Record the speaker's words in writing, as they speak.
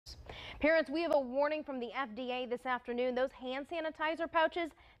Parents, we have a warning from the FDA this afternoon. Those hand sanitizer pouches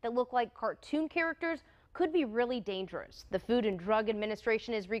that look like cartoon characters could be really dangerous. The Food and Drug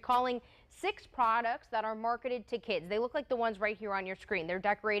Administration is recalling 6 products that are marketed to kids. They look like the ones right here on your screen. They're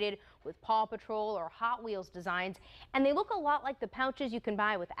decorated with Paw Patrol or Hot Wheels designs, and they look a lot like the pouches you can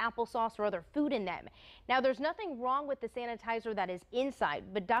buy with applesauce or other food in them. Now, there's nothing wrong with the sanitizer that is inside,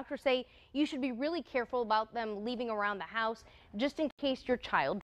 but doctors say you should be really careful about them leaving around the house just in case your child